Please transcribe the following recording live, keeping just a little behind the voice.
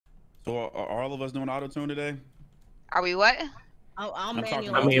So are all of us doing auto tune today? Are we what? Oh, I'll manually.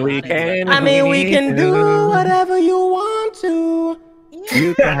 manually. I mean, we can. I mean, we can do whatever you want to.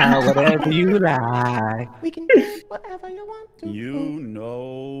 You can have whatever you like. We can do whatever you want to. You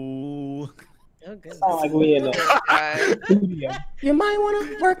know. Oh, goodness. Sound like we in the studio. You might want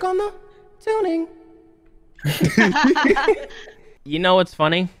to work on the tuning. You know what's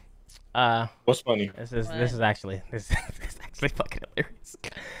funny? What's funny? This is actually fucking hilarious.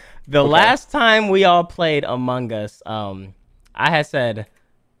 The last time we all played Among Us, I had said,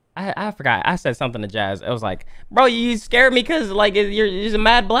 I forgot, I said something to Jazz. It was like, bro, you scared me because like you're a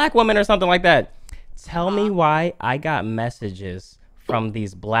mad black woman or something like that. Tell me why I got messages from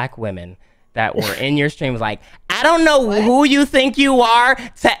these black women that were in your stream was like, I don't know who you think you are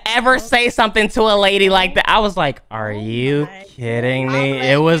to ever say something to a lady like that. I was like, are you kidding me?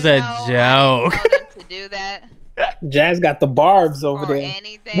 It was a joke. To do that. Jazz got the barbs over there.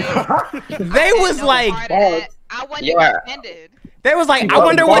 Anything. They was like, I wasn't offended. they was like, I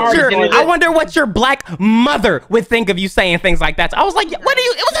wonder what your black mother would think of you saying things like that. So I was like, what do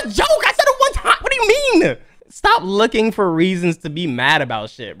you? It was a joke. I said it one time. What do you mean? Stop looking for reasons to be mad about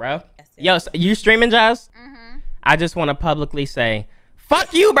shit, bro. Yo, so you streaming, Jazz? I just want to publicly say,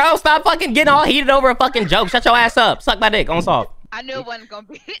 fuck you, bro. Stop fucking getting all heated over a fucking joke. Shut your ass up. Suck my dick on soft. I knew it wasn't gonna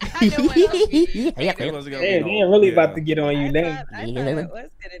be. I knew it wasn't gonna be. They ain't really about to get on you now. I thought it was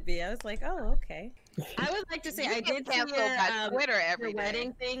gonna be. I was like, oh, okay. I would like to say I did see your Twitter every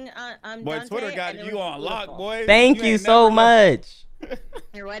wedding thing on Boy, Dante, Twitter got you on lock, boy. Thank you so much.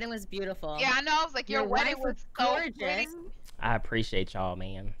 Your wedding was beautiful. Yeah, I know. I was like, your wedding was so gorgeous. I appreciate y'all,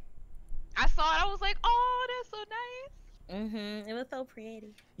 man. I saw it. I was like, oh, that's so nice. It was so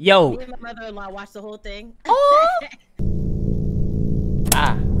pretty. Yo. Me and my mother-in-law watched the whole thing. Oh.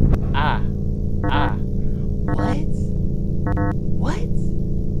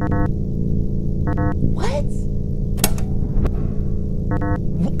 What?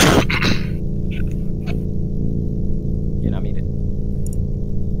 You're not muted.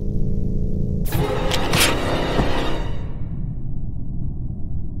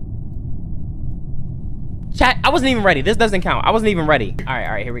 Chat, I wasn't even ready. This doesn't count. I wasn't even ready. All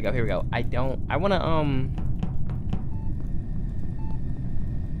right, here we go. I wanna,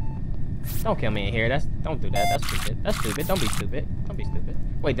 don't kill me in here. Don't do that. That's stupid. Don't be stupid.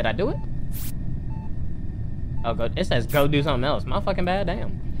 Wait, did I do it? Oh, go. It says go do something else. My fucking bad.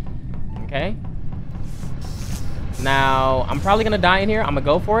 Damn. Okay. Now I'm probably gonna die in here. I'm gonna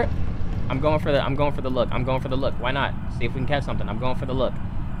go for it. I'm going for the look. Why not? See if we can catch something. I'm going for the look.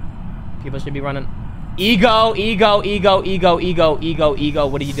 People should be running. Ego. What are you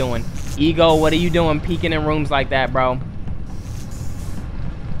doing? Ego, what are you doing peeking in rooms like that, bro?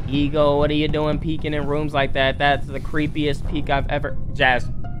 Ego, what are you doing peeking in rooms like that? That's the creepiest peek I've ever... Jazz.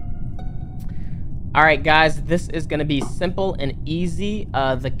 All right, guys, this is going to be simple and easy.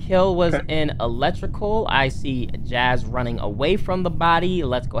 The kill was in electrical. I see Jazz running away from the body.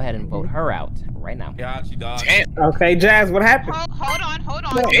 Let's go ahead and vote her out right now. Yeah, she died. Okay, Jazz, what happened? Hold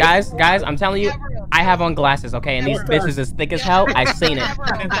on. Guys, I'm telling you, I have on glasses, okay? And these bitches is thick as hell. I've seen it.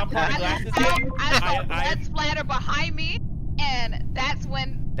 I saw blood splatter behind me, and that's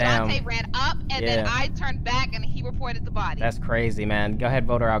when Dante ran up, and then I turned back, and he reported the body. That's crazy, man. Go ahead,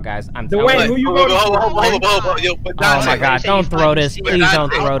 vote her out, guys. I'm telling Dwayne, who you voting for? Oh my God, don't throw this. Please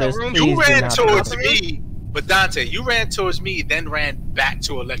don't throw this. You ran towards me, but Dante, you ran towards me, then ran back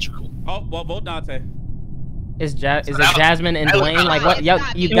to electrical. Oh, well, vote Dante. Is it Jasmine and Dwayne? Like what? Yo,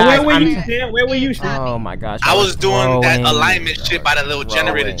 you guys. Where were you? Oh my gosh. I was doing that alignment shit by the little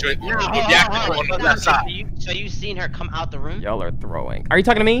generator joint. So you seen her come out the room? Y'all are throwing. Are you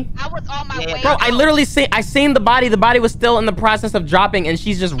talking to me? I was on my way. Bro, I literally seen the body. The body was still in the process of dropping, and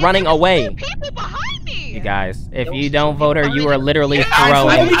she's just running away. People behind me. You guys, if you don't vote her, you are literally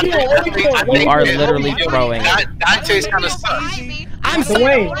throwing. You are literally throwing. Dante's kind of sus. I'm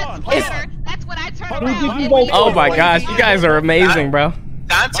Dwayne. That's when I turned around. Oh my gosh, you guys are amazing, bro.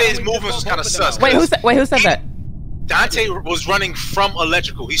 Dante's movements was kind of sus. Wait, who said that? Dante was running from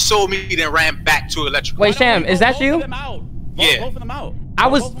electrical. He saw me, then ran back to electrical. Wait, Sham, is that you? Yeah. Vote for them out. I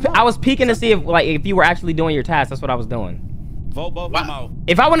was peeking to see if you were actually doing your task. That's what I was doing. Vote both of them out.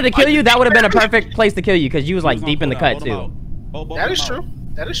 If I wanted to kill you, that would have been a perfect place to kill you because you was like deep in the cut too. That is true.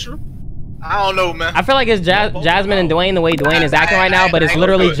 That is true. I don't know, man. I feel like it's Jasmine and Dwayne the way Dwayne is acting right now, but it's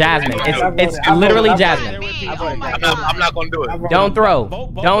literally Jasmine. It's literally Jasmine. I'm not gonna do it. Don't throw.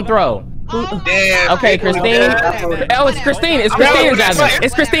 Don't throw. Damn. Okay, Christine. Oh, it's Christine. It's Christine and Jasmine.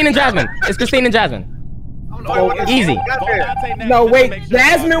 It's Christine and Jasmine. It's Christine and Jasmine. Easy. No, wait.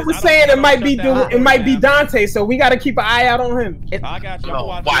 Jasmine was saying it might be Dante, so we got to keep an eye out on him. I got you. No,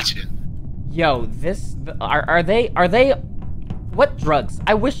 watch it. Yo, are they? What drugs?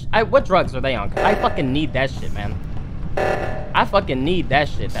 What drugs are they on? 'Cause I fucking need that shit, man. I fucking need that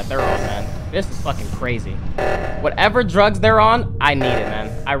shit that they're on, man. This is fucking crazy. Whatever drugs they're on, I need it,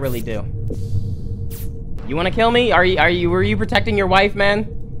 man. I really do. You want to kill me? Were you protecting your wife, man?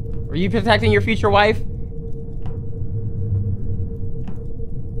 Were you protecting your future wife?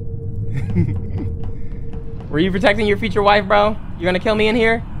 Were you protecting your future wife, bro? You gonna kill me in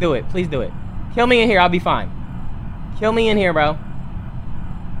here? Do it. Please do it. Kill me in here. I'll be fine. Kill me in here, bro.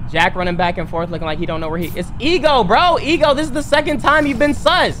 Jack running back and forth looking like he don't know where he... It's Ego, bro. Ego, this is the second time you've been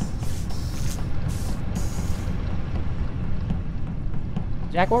sus.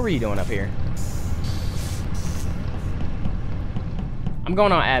 Jack, what were you doing up here? I'm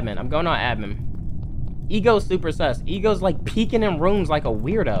going on admin. I'm going on admin. Ego's super sus. Ego's like peeking in rooms like a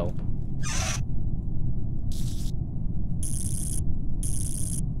weirdo.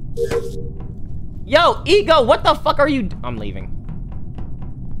 Yo, Ego, what the fuck are you... I'm leaving.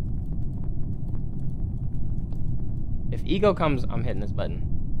 If Ego comes, I'm hitting this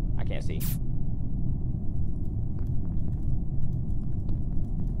button. I can't see.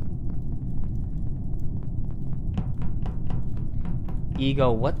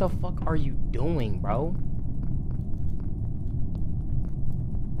 Ego, what the fuck are you doing, bro?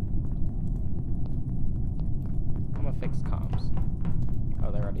 I'm gonna fix comms.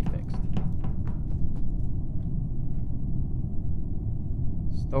 Oh, they're already fixed.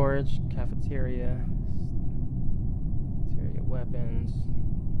 Storage, cafeteria, weapons,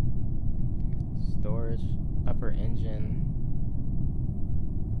 storage, upper engine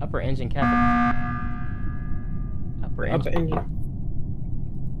cafeteria. Upper engine.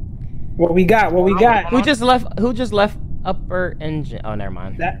 What we got? What we got? Who just left upper engine? Oh, never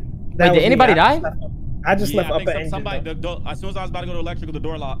mind. That Wait, did anybody die? I just left I upper think engine. somebody, as soon as I was about to go to electrical, the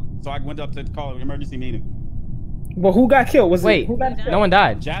door locked. So I went up to call an emergency meeting. But who got killed? Wait, who got killed? no one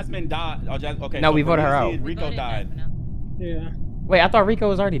died. Jasmine died. Oh, okay. No, so we voted her out. Rico died. Yeah. Wait, I thought Rico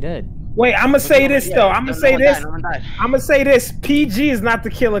was already dead. Wait, I'm gonna say this though. I'm gonna say this. No one died. I'm gonna say this. PG is not the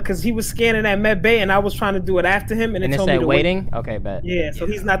killer because he was scanning that med bay and I was trying to do it after him and it it told me said to waiting? Okay, bet. Yeah, so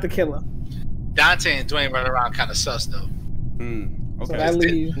he's not the killer. Dante and Dwayne running around kind of sus though. So Okay. that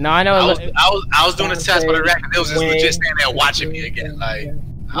leaves. No, I know. I was doing a test for the reactor. They was just Dwayne, legit standing there watching me again. Like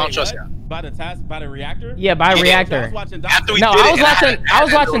I don't trust y'all. By the reactor? Yeah, by Yeah, reactor. I was watching After we No, did I it, was and watching. had I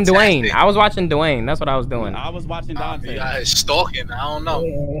was that watching little Dwayne. test I was watching Dwayne. That's what I was doing. I was watching Dante. You guys stalking. I don't know.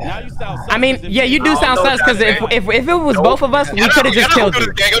 Now you sound sus. I mean, yeah, you do sound sus because if it was both of us, we could have just killed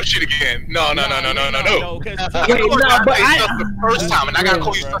you. Gang up shit again. No. No, But the first time, and I gotta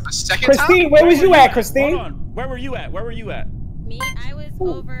call you stuff the second time. Christine, where was you at, Christine? Hold on. Where were you at? Me, I was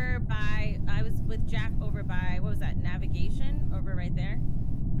I was with Jack over by, what was that, navigation? Over right there.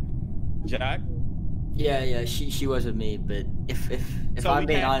 Jack? Yeah, she was with me, but if So I'm we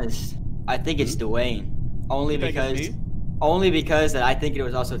being can't- honest, I think it's Dwayne. Only You think it's because me? Only because that I think it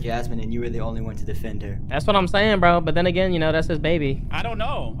was also Jasmine and you were the only one to defend her. That's what I'm saying, bro. But then again, you know, that's his baby. I don't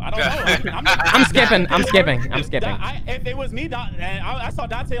know. I'm skipping. If it was me, I saw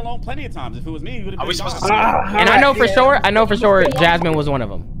Dante alone plenty of times. If it was me, he would have been gone. And I know for sure Jasmine was one of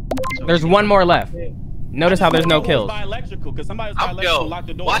them. There's one more left. Notice how there's no kills. By electrical, because somebody was by electrical, locked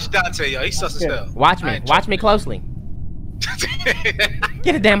the door. Watch Dante, yo. He's sus as hell. Watch me closely.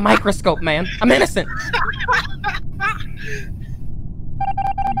 Get a damn microscope, man. I'm innocent.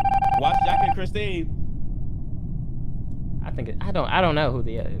 Watch Jack and Christine. I don't know who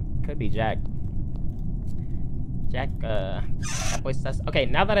the could be Jack. That boy sus. Okay,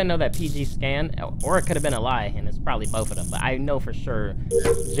 now that I know that PG scanned, or it could have been a lie, and it's probably both of them, but I know for sure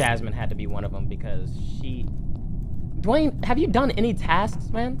Jasmine had to be one of them because she... Dwayne, have you done any tasks,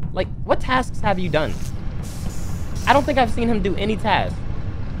 man? Like, what tasks have you done? I don't think I've seen him do any tasks.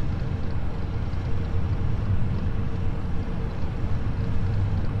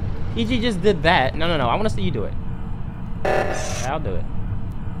 PG just did that. No, I want to see you do it. Okay, I'll do it.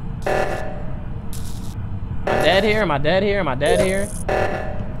 Am I dead here? Am I dead here? Am I dead here?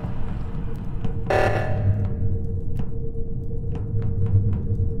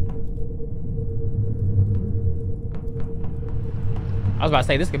 I was about to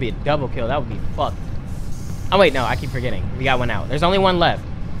say, this could be a double kill. That would be fucked. Oh, wait, no, I keep forgetting. We got one out. There's only one left.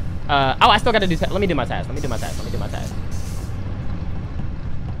 Oh, I still got to do... Let me do my task.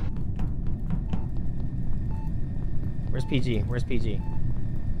 Where's PG?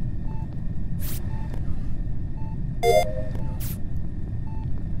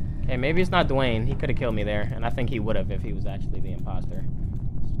 Okay, Hey, maybe it's not Dwayne. He could have killed me there, and I think he would have if he was actually the imposter.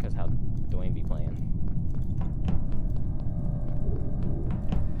 Just because how Dwayne be playing.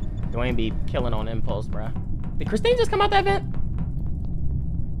 Dwayne be killing on impulse, bruh. Did Christine just come out that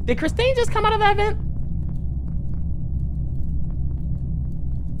vent? Did Christine just come out of that vent?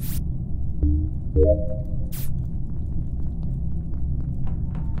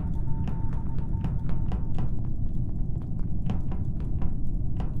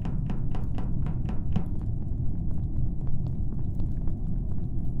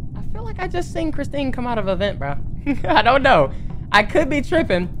 I feel like I just seen Christine come out of a vent, bro. I don't know. I could be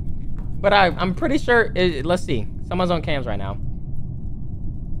tripping, but I'm pretty sure. Let's see. Someone's on cams right now.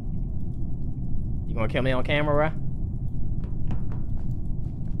 You gonna kill me on camera, bro?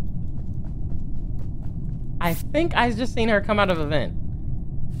 I think I just seen her come out of a vent.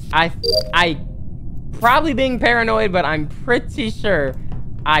 I probably being paranoid, but I'm pretty sure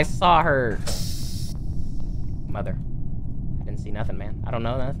I saw her. Mother. I didn't see nothing, man. I don't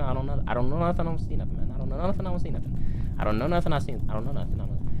know nothing. I don't know nothing. I don't see nothing, man. I don't know nothing. I don't see nothing. I don't know nothing. I don't know nothing. I'm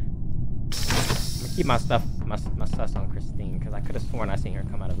gonna keep my stuff, my sus on Christine, because I could have sworn I seen her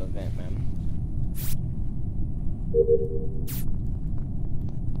come out of a vent, man.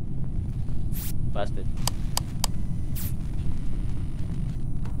 Busted.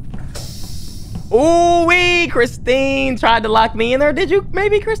 Ooh-wee! Christine tried to lock me in there. Did you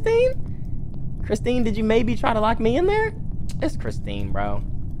maybe, Christine? Christine, did you maybe try to lock me in there? It's Christine, bro.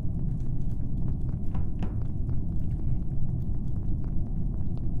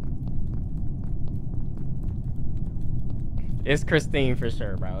 It's Christine for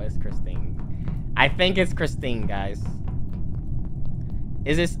sure, bro. It's Christine. I think it's Christine, guys.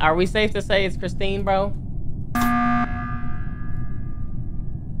 Is this? Are we safe to say it's Christine, bro?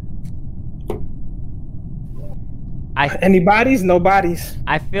 Anybody's? Nobody's.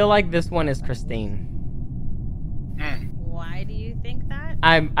 I feel like this one is Christine. Why do you think that?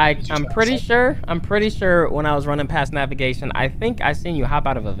 I'm pretty sure. I'm pretty sure when I was running past navigation, I think I seen you hop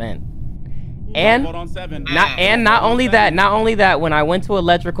out of a vent. And not only that, when I went to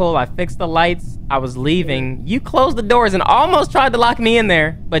electrical, I fixed the lights, I was leaving, you closed the doors and almost tried to lock me in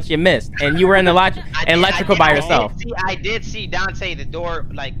there, but you missed, and you were in the electrical by yourself. I did see Dante, the door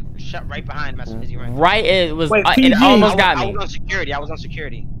like shut right behind me as soon as you ran. Right, it was. Wait, it almost got me. I was on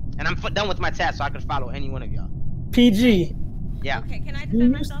security, and I'm done with my task, so I could follow any one of y'all. PG. Yeah. Okay, can I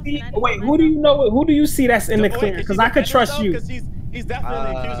defend myself? Wait, who do you know? Who do you see that's in the clear? Because I could trust you. He's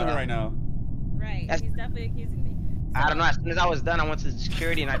definitely accusing her right now. Right, he's definitely accusing me. I don't know. As soon as I was done, I went to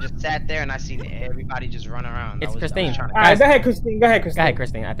security and I just sat there and I seen everybody just run around. It's Christine. All right, go ahead, Christine. Go ahead, Christine. Go ahead,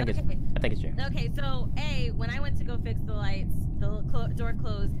 Christine. I think it's you. Okay, so when I went to go fix the lights, the door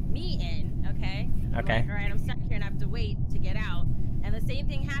closed me in. Okay. Okay. I'm like, all right, I'm stuck here and I have to wait to get out. And the same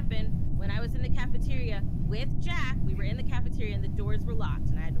thing happened when I was in the cafeteria with Jack. We were in the cafeteria and the doors were locked,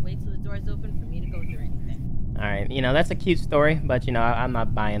 and I had to wait till the doors opened for me to go through anything. All right, you know, that's a cute story, but you know, I'm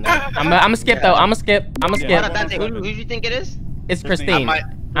not buying that. I'm gonna skip though. I'm gonna skip. Dante, who do you think it is? It's Christine.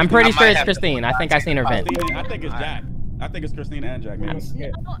 I'm pretty sure it's Christine. I think I seen her vent. I think it's Jack. I think it's Christine and Jack, man.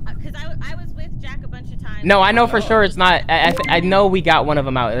 No, because I was with Jack a bunch of times. No, I know for sure it's not. I know we got one of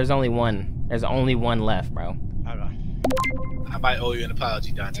them out. There's only one. There's only one left, bro. I might owe you an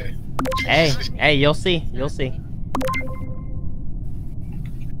apology, Dante. Hey, you'll see. You'll see.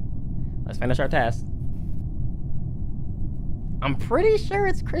 Let's finish our task. I'm pretty sure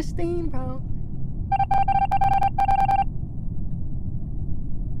it's Christine, bro.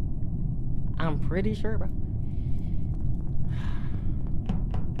 I'm pretty sure, bro.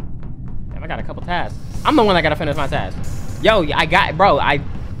 Damn, I got a couple tasks. I'm the one that gotta finish my task. Yo, I got, bro.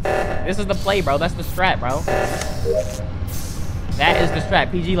 This is the play, bro. That's the strat, bro. That is the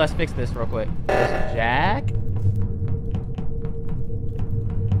strat. PG, let's fix this real quick. There's Jack.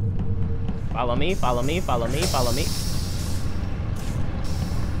 Follow me, follow me, follow me, follow me.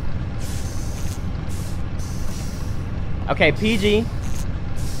 Okay, PG.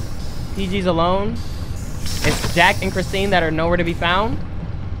 PG's alone. It's Jack and Christine that are nowhere to be found.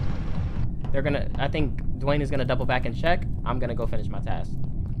 They're gonna, I think Dwayne is gonna double back and check. I'm gonna go finish my task.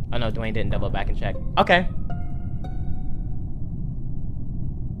 Oh no, Dwayne didn't double back and check. Okay.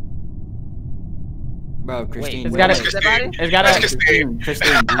 Bro, Christine. It's gotta. Christine, do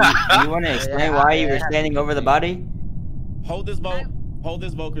you want to explain why you were standing over the body? Hold this boat. Hold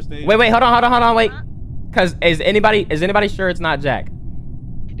this boat, Christine. Wait, hold on, wait. Cause is anybody sure it's not Jack?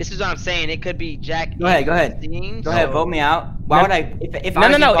 This is what I'm saying. It could be Jack. Go ahead. Go ahead. Vote me out. Why would I? If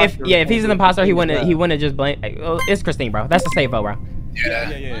no. If he's an imposter, he wouldn't just blame. It's Christine, bro. That's a safe vote, bro.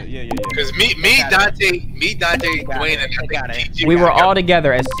 Yeah. Because me, Dante, Dwayne, and PG. We were all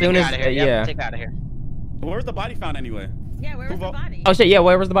together as soon as Take out of here. Where's the body found anyway? Yeah, where was the body? Oh shit, yeah,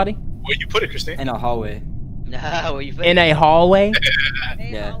 where was the body? Where you put it, Christine? In a hallway. No, where you put In a hallway?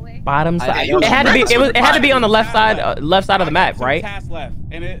 Yeah. Bottom side. It had to be. It had to be on the left side of the map, right? Tasks left,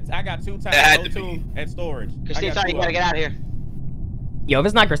 and I got 2 tasks. O2 and storage. Christine, sorry, you gotta get out of here. Yo, if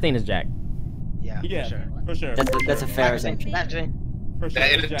it's not Christine, it's Jack. Yeah, for sure. That's a fair assumption. For sure.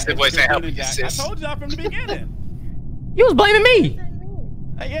 The voice ain't helping you, I sis. told y'all from the beginning. You was blaming me.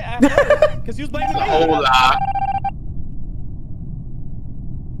 Yeah, because you was blaming me. Hola.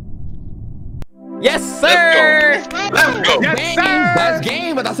 Yes, sir. Let's go. Yes, sir. That's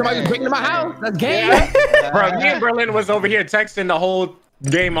game. But that's somebody breaking in my house. That's game. Bro, me and Berlin was over here texting the whole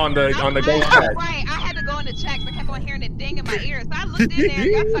game on the game chat. Right, I had to go into checks. I kept on hearing it ding in my ears. So I looked in there.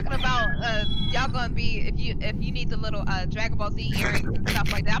 Y'all talking about y'all gonna be if you need the little Dragon Ball Z earrings and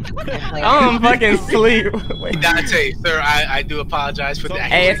stuff like that. I'm like, what the hell? I'm fucking asleep. Dante, sir, I do apologize for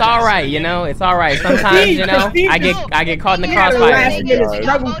that. Hey, it's all right, you know. It's all right. Sometimes, you know, I get caught in the crossfire.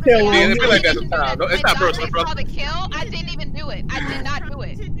 It's not personal, bro. The kill, I didn't even do it. I did not do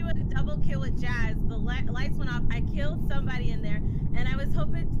it. To do a double kill with Jazz, the lights went off. I killed somebody in there, and I was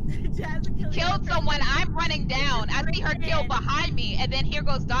hoping Jazz would killed someone. I'm running down. I see her kill behind me, and then here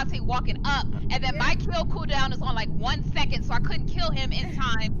goes Dante walking up, and then my kill cooldown is on like 1 second, so I couldn't kill him in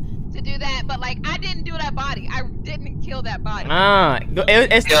time to do that. But like, I didn't do that body. I didn't kill that body.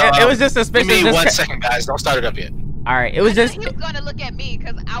 It was just suspicious. Give me 1 second, guys. Don't start it up yet. All right, it was just. He was gonna look at me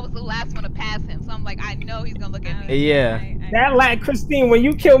because I was the last one to pass him, so I'm like, I know he's gonna look at me. Yeah. That like Christine, when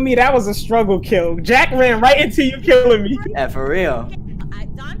you killed me, that was a struggle kill. Jack ran right into you killing me. Yeah, for real.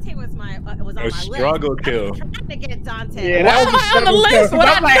 Dante was on my list. Struggle kill. I was trying to get Dante. Yeah, that was on the list. What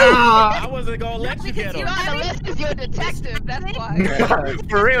I'm like, I wasn't gonna let you get him. You're on the list because you're a detective. That's why.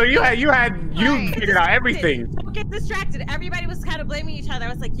 For real, you figured out everything. Don't get distracted. Everybody was kind of blaming each other. I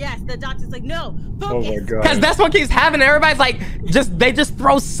was like, yes. The doctor's like, no. Focus. Oh my god. Because that's what keeps happening. Everybody's like, they just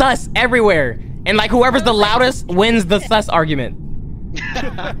throw sus everywhere, and like whoever's the loudest wins the sus argument.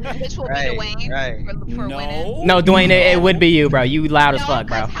 Which will be Dwayne for winning. No, Dwayne, it would be you, bro. You loud as fuck,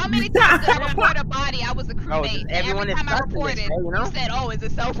 bro. How many times did I report a body? I was a crewmate. Everyone every time I reported, you said, "Oh, is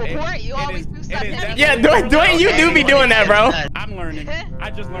it self-report?" You always do stuff. Yeah, Dwayne, you do be doing that, bro. I'm learning. I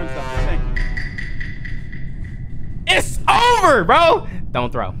just learned something. It's over, bro.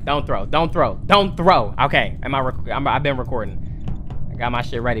 Don't throw. Okay, I've been recording. I got my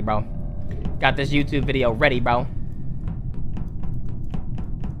shit ready, bro. Got this YouTube video ready, bro.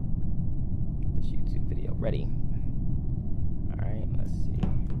 Ready. All right, let's see.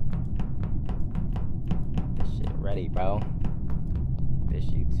 This shit ready, bro. This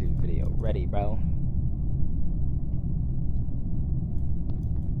YouTube video ready, bro.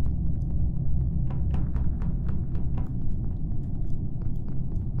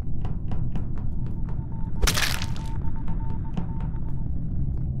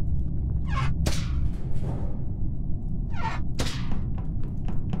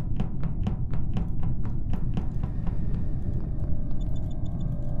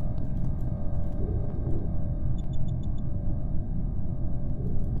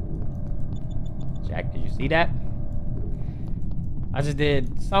 Jack, did you see that? I just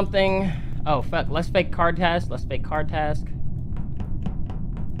did something. Oh, fuck. Let's fake card task.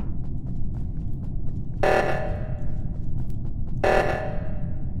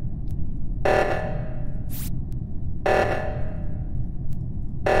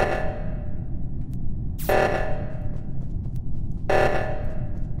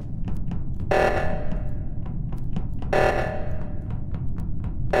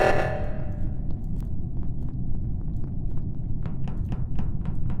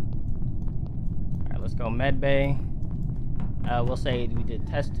 Go med bay. We'll say we did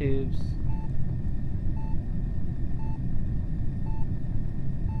test tubes.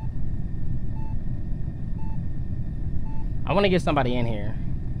 I want to get somebody in here.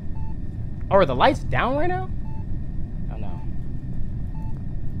 Oh, are the lights down right now? Oh no.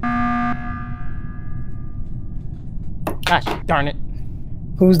 Gosh darn it.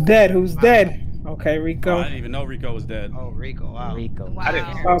 Who's dead? Okay, Rico. Oh, I didn't even know Rico was dead. Oh, Rico. Wow. I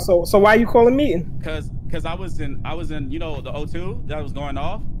didn't. So why you calling meeting? Cause I was in you know the O2 that was going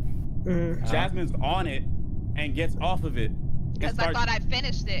off. Jasmine's on it and gets off of it. Because I thought I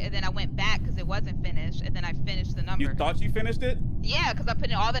finished it, and then I went back because it wasn't finished, and then I finished the number. You thought you finished it? Yeah, because I put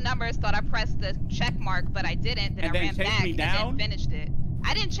in all the numbers, thought I pressed the check mark, but I didn't. Then I ran back and then finished it.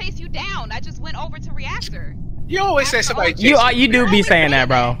 I didn't chase you down. I just went over to reactor. You always say somebody. You do be saying that,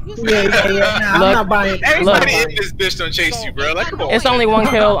 bro. Yeah. Nah, I'm not buying it. Everybody in this bitch don't chase you, bro. Like, come on. It's only one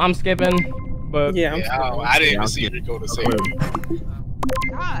kill. I'm skipping. But Yeah, I didn't even see Rico to say it.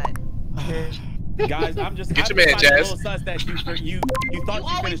 God. Guys, I'm just. Get your man, Jazz. A little sus that you thought You you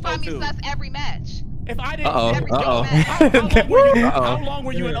always finished find me 02. sus every match. If I didn't, Uh-oh. how long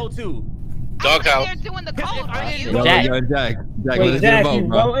were you in 02? Doghouse. They're doing the code for Jack. you. Jack, Wait, let's Jack, get a you vote,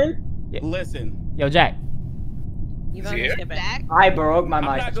 bro. voting? Listen. Yo, Jack. You voted Yeah. skipping. Jack. I broke my I'm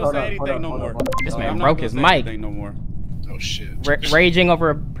mic. not gonna say anything no more. This I'm man not broke gonna his say mic. anything no more. Oh shit. Raging over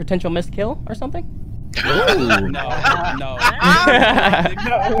a potential missed kill or something? No.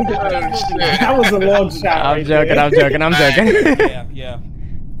 That was a long shot. I'm joking. I'm joking. Yeah.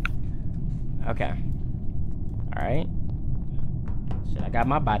 Okay. All right. Shit, I got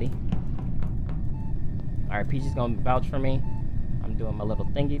my body. All right, Peachy's gonna vouch for me. I'm doing my little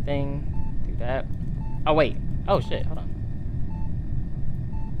thingy thing. Do that. Oh wait. Oh shit. Hold on.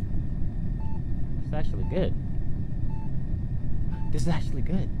 This is actually good. This is actually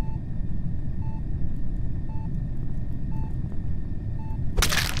good.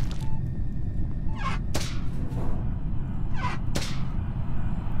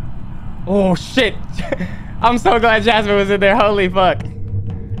 Oh shit! I'm so glad Jasmine was in there. Holy fuck!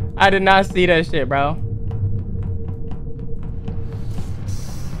 I did not see that shit, bro.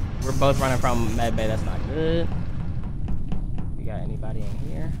 We're both running from medbay. That's not good. We got anybody in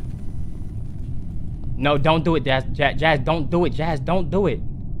here? No, don't do it, Jazz. Jazz, don't do it. Jazz, don't do it.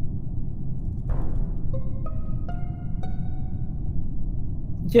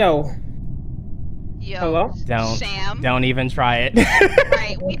 Yo. Hello? Don't even try it.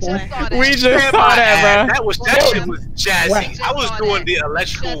 Right, we just saw that. We just saw that, bro. That shit was jazzy. I was doing the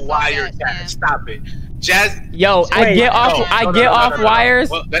electrical wire tap. Stop it. Jazz. Yo, I get off wires.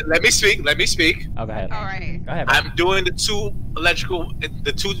 Well, let me speak. Okay. All right. Go ahead. I'm doing the two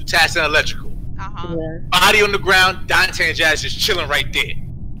tasks in electrical. Uh-huh. Body on the ground, Dante and Jazz just chilling right there.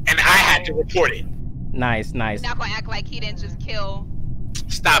 And I had to report it. Nice. He's not gonna act like he didn't just kill.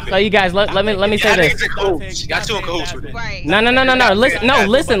 Stop it. So you guys, let me say this. Y'all two in cahoots with it. Right. No.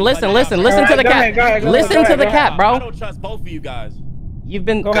 Listen to the cap. Listen to the cap, bro. I don't trust both of you guys. You've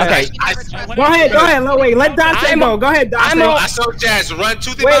been Go ahead. okay. Go ahead. No, wait, let Dante go. Go ahead, Dante. I saw Jazz run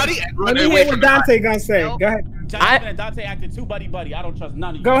to the body and run Let me away hear from what the Dante body. gonna say. Go ahead. Jasmine and Dante acted too buddy. I don't trust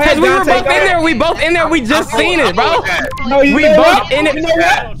none of you. Go ahead, Because we were Dante, both go in ahead. there. We both in there. We just seen it, bro. No, you We know both what? in it. You know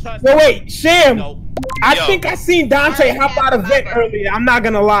what? No, wait, Sham. I think I seen Dante hop out of vent earlier. I'm not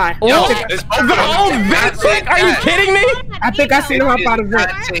gonna lie. The old vent chick? Are you kidding me? I think I seen him hop out of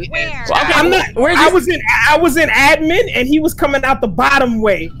vent. Okay, I'm not. I was in admin, and he was coming out the bottom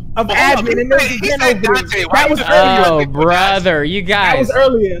way of admin, and there was a vent over there. That was earlier. Oh, brother, you guys. That was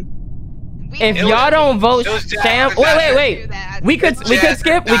earlier. If y'all don't vote Sam, wait. We could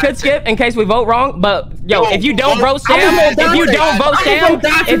skip in case we vote wrong. But yo, if you don't vote Sam, if you don't vote Sam,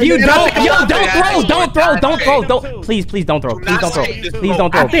 if you don't, yo, don't throw, please don't throw, please don't throw.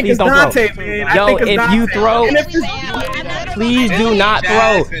 Yo, if you throw, please do not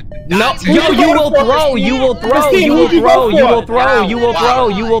throw. No, yo, you will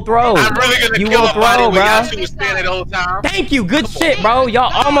throw. I'm really gonna kill a body when y'all two was standing the whole time. Thank you, good shit, bro.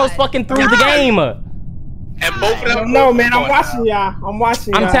 Y'all almost fucking threw the game. And both of them. No, man, I'm watching y'all.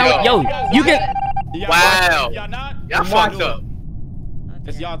 I'm telling yo, you can. Wow. Y'all not? Y'all fucked up.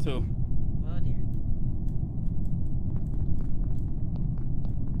 It's y'all two. Oh dear.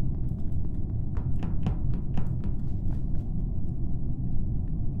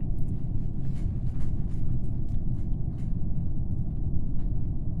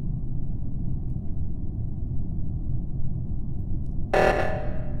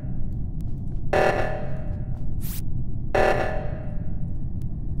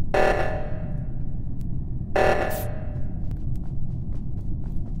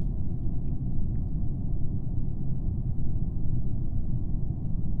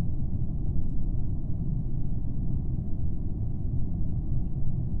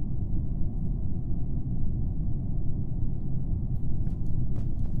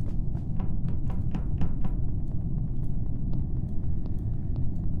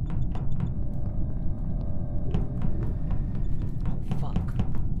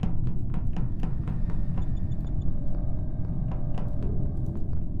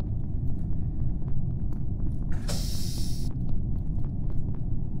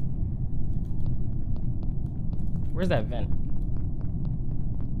 Where's that vent?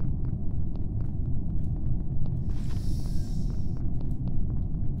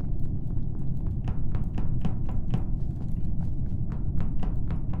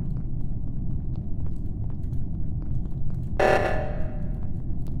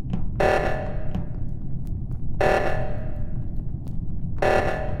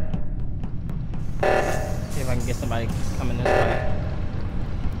 See if I can get somebody coming this way.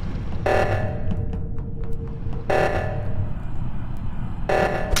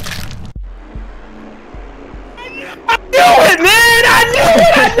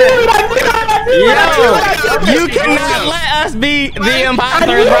 You cannot let us be the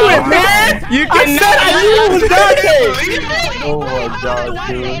imposters, bro. You cannot let us. Oh my god,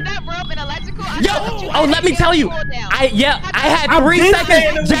 dude. Yo, oh, let me tell you. I had 3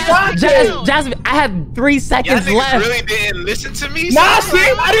 seconds. Jasmine, I had 3 seconds left. You really didn't listen to me? Nah,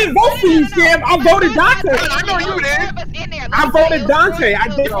 Sam, I didn't vote for you, Sam. I voted Dante. I know you did. I voted Dante. I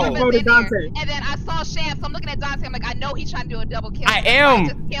definitely voted Dante. And then I saw Sham, so I'm looking at Dante. I'm like, I know he's trying to do a double kill. I am. I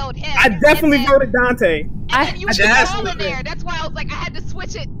just killed him. I definitely voted Dante. And then you were all in there. That's why I was like, I had to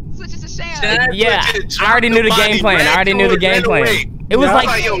switch it to Sham. Yeah, I already knew the game plan. It was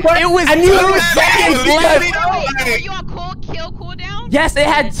like, it was 2 seconds left. Were you on cooldown? Yes, it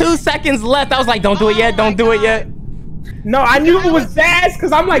had 2 seconds left. I was like, don't do it yet. Don't do it yet. No, I knew it was Jazz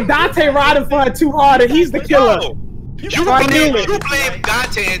because I'm like, Dante riding for her too hard and he's the killer. You blame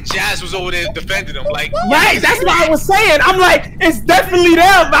Dante and Jazz was over there defending him. Like, right, that's what I was saying. I'm like, it's definitely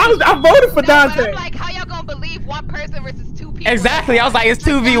them. I voted for Dante. I'm like, how y'all gonna believe one person versus 2 people? Exactly. I was like, it's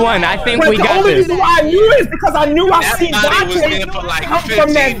 2v1. I think we got the only this. reason why I knew is because I knew I seen Dante come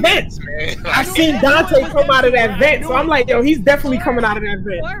from that vent. I seen Dante come out of that vent, so I'm like, yo, he's definitely coming out of that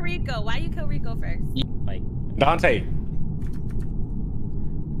vent. Or Rico. Why you kill Rico first? Like Dante.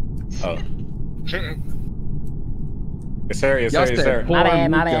 Oh. Yes, sir. Yes, sir. Yes, sir. My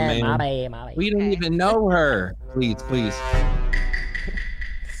bad. We didn't even know her. Please.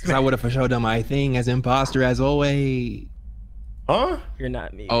 I would have for sure done my thing as imposter as always. Huh? You're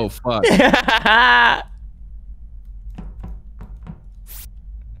not me. Oh, fuck.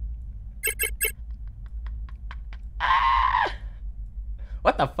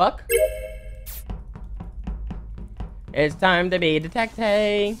 What the fuck? It's time to be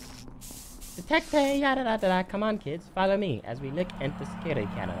detective. Detective, yada da da da. Come on, kids, follow me as we look into security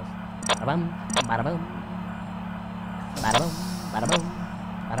cameras. Bada bum, bada boom, bada boom, bada boom,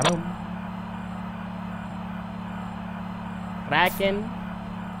 bada boom. Kraken.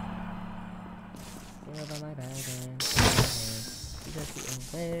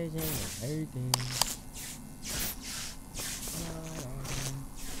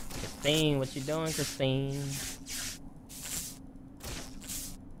 Christine, what you doing, Christine?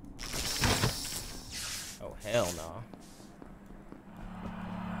 Oh, hell no.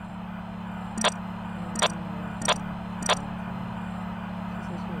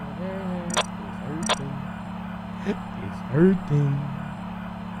 It's hurting.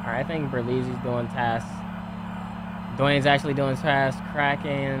 Alright, I think Berlizzi's doing tasks. Dwayne's actually doing tasks.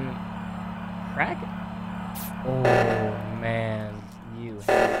 Kraken. Oh, man. You hate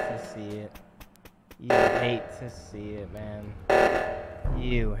to see it. You hate to see it, man.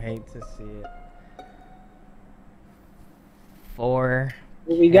 You hate to see it. 4.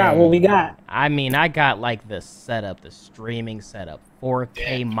 What we got? What we got? I mean, I got like the setup, the streaming setup,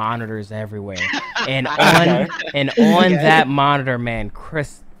 4K monitors everywhere, and on that monitor, man,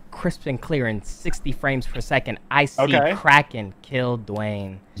 crisp and clear in 60 frames per second. I see Kraken kill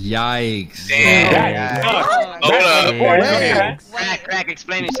Dwayne. Yikes! Damn. Crack,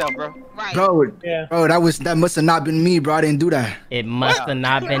 explain yourself, bro. Bro, that must have not been me, bro. I didn't do that. It must have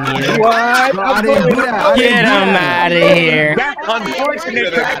not been you. What? Bro, I didn't do that. Get him out of here. That's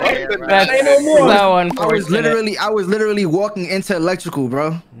unfortunate. That's so unfortunate. I was literally walking into electrical,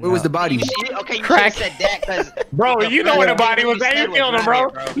 bro. Where was the body? Okay, you Crack. said that because. Bro, you know where the body was at. You killed him,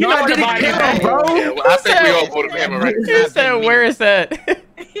 bro. You know where the body was at, bro. I think we all voted for him, right? You said, where is that?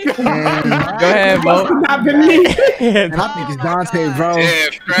 Go ahead, Bo. Not been me. And I think it's Dante, bro.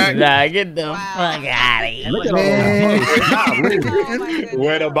 Damn, Crack. Nah, get the fuck out of here. Man.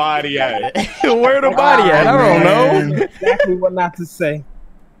 Where the body at? Where the body at? I don't know. Exactly what not to say.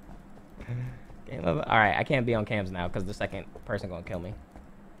 All right, I can't be on cams now because the second person gonna kill me.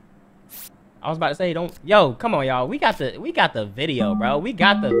 I was about to say, don't. Yo, come on, y'all. We got the video, bro. We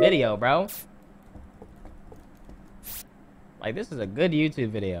got the video, bro. Like, this is a good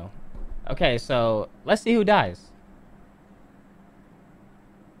YouTube video. Okay, so let's see who dies.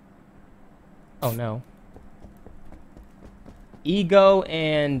 Oh no. Ego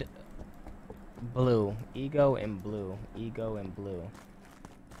and blue. Ego and blue. Ego and blue.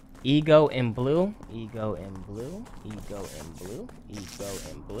 Ego and blue. Ego and blue. Ego and blue. Ego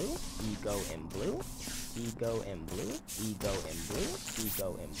and blue. Ego and blue. Ego and blue. Ego and blue.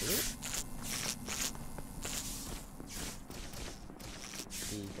 Ego and blue.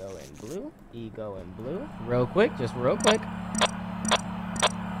 Ego and blue. Ego and blue. Real quick, just real quick.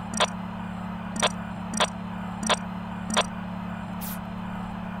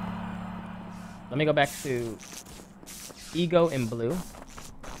 Let me go back to Ego in blue.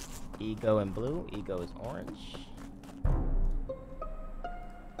 Ego in blue. Ego is orange.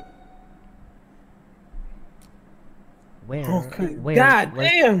 Where? Okay. Where? God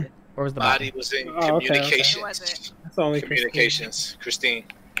damn. Where was the body? Was in communications. Okay. That's only communications. Christine.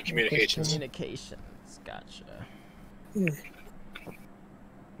 Communications. Communications. Gotcha.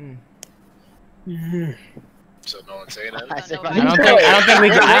 So no one saying that. I don't think we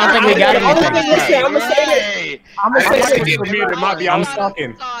got anything. I'm gonna say this. I'm gonna say this. It might be I'm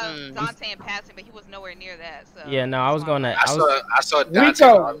talking. Dante and passing, but he was nowhere near that. So. Yeah, no, I was going to. I saw Dante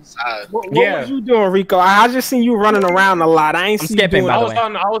Rico, on the side. what was you doing, Rico? I just seen you running around a lot. I ain't seen you doing. I was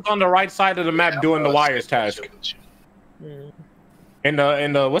on the right side of the map doing the wires task. In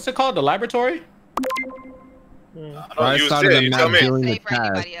the what's it called? The laboratory? Right side of the map doing the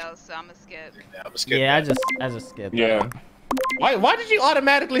task. So I'm gonna skip. Yeah, I just skipped. Yeah. Why did you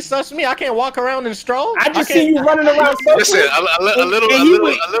automatically suss me? I can't walk around and stroll. I just seen you running around circles. Listen, a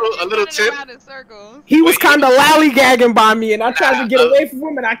little tip. He was kind of lollygagging by me, and I tried to get away from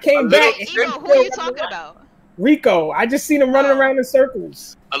him, and I came back. Ego, who are you talking about? Rico, I just seen him running around in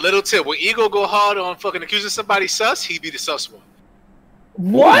circles. A little tip: when Ego go hard on fucking accusing somebody sus, he be the sus one.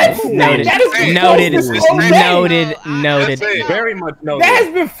 What? Noted. Noted. Very much noted. That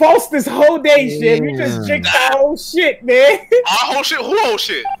has been false this whole day, shit. You just jinked our whole shit, man. Our whole shit? Who whole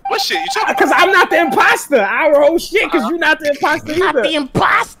shit? What shit? You talking about? Because I'm not the imposter. Our whole shit, because you're not the imposter either. Not the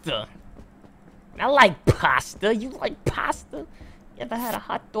imposter. I like pasta. You like pasta? You ever had a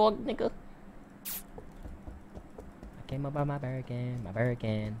hot dog, nigga? I came up by my Birkin.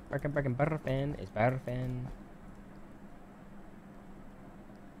 Birkin is Birkin.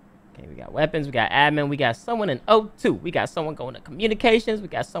 Okay, we got weapons, we got admin, we got someone in O2. We got someone going to communications, we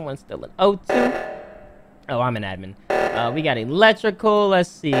got someone still in O2. Oh, I'm an admin. We got electrical, let's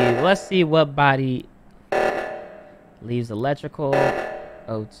see what body leaves electrical.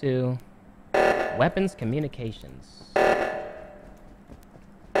 O2. Weapons, communications.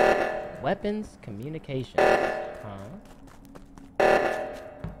 Weapons, communications.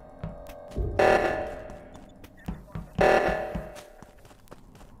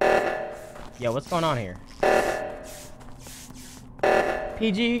 Yo, what's going on here?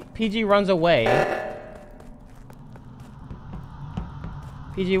 PG runs away.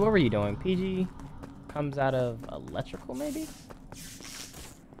 PG, what were you doing? PG comes out of electrical, maybe?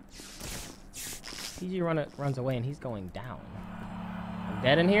 PG runs away and he's going down. I'm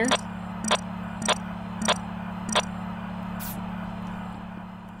dead in here?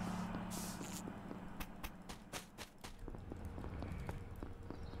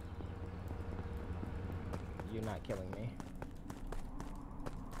 You're not killing me.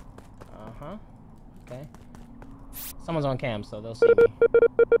 Uh-huh. Okay. Someone's on cam, so they'll see me.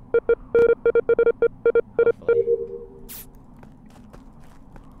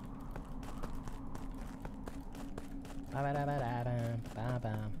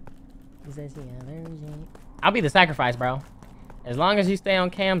 I'll be the sacrifice, bro. As long as you stay on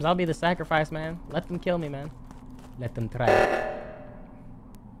cams, I'll be the sacrifice, man. Let them kill me, man. Let them try.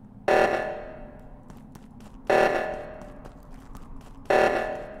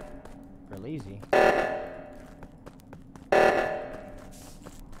 Easy.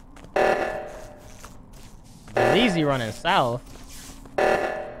 Easy running south.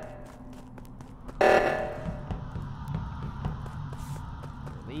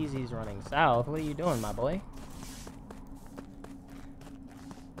 Easy's running south. What are you doing, my boy?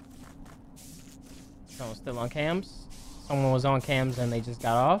 Someone's still on cams. Someone was on cams and they just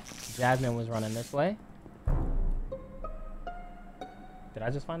got off. Jasmine was running this way. Did I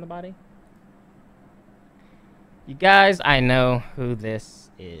just find the body? You guys, I know who this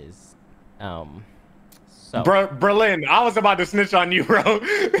is. So Berlin, I was about to snitch on you, bro.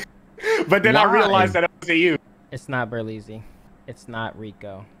 But then I realized that it wasn't you. It's not Berleezy. It's not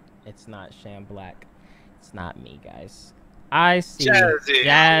Rico. It's not Sham Black. It's not me, guys. I see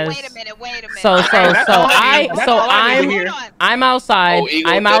Jazz. Wait a minute. I'm outside.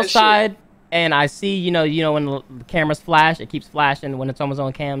 I'm outside, and I see, you know when the cameras flash, it keeps flashing when it's almost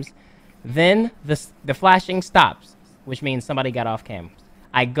on cams. Then the flashing stops, which means somebody got off cam.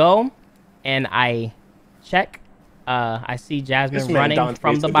 I go and I check. I see Jasmine running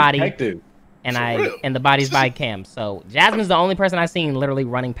from the body, and the body's by cam. So Jasmine's the only person I've seen literally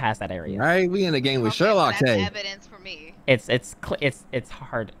running past that area. Right, we in the game with Sherlock. That's evidence for me. It's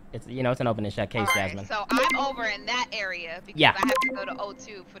hard. It's it's an open and shut case, Jasmine. So I'm over in that area because I have to go to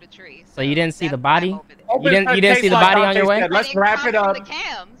O2 for the tree. So you didn't see the body? You didn't see the body on your way? Let's wrap it up.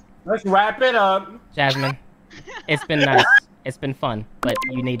 Let's wrap it up. Jasmine, it's been nice. It's been fun, but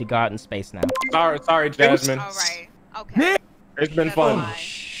you need to go out in space now. Sorry, Jasmine. All right. Okay. It's been That's fun.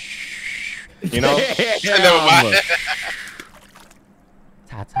 fine. You know? Never mind.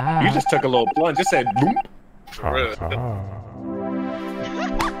 Ta-ta. You just took a little plunge. It said boom. For real.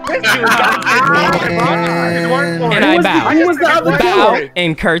 And I bow. Who was the other Bow killer?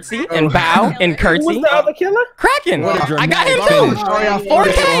 and curtsy and bow and Who was curtsy. the other killer? Kraken. What a I got him dramatic too. finish.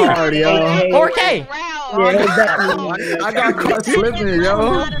 4K. 4K. Yeah, it was definitely. I got caught slipping,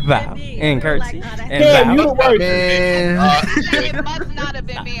 yo. Bow and curtsy and Damn, you bow. the worst. Man. It must not have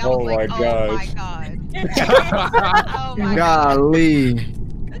been me. I Oh was like, my oh my gosh. god. Oh my god. Golly.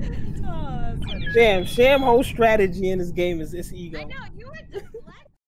 Oh, that's funny. Damn, Sham whole strategy in this game is ego. I know.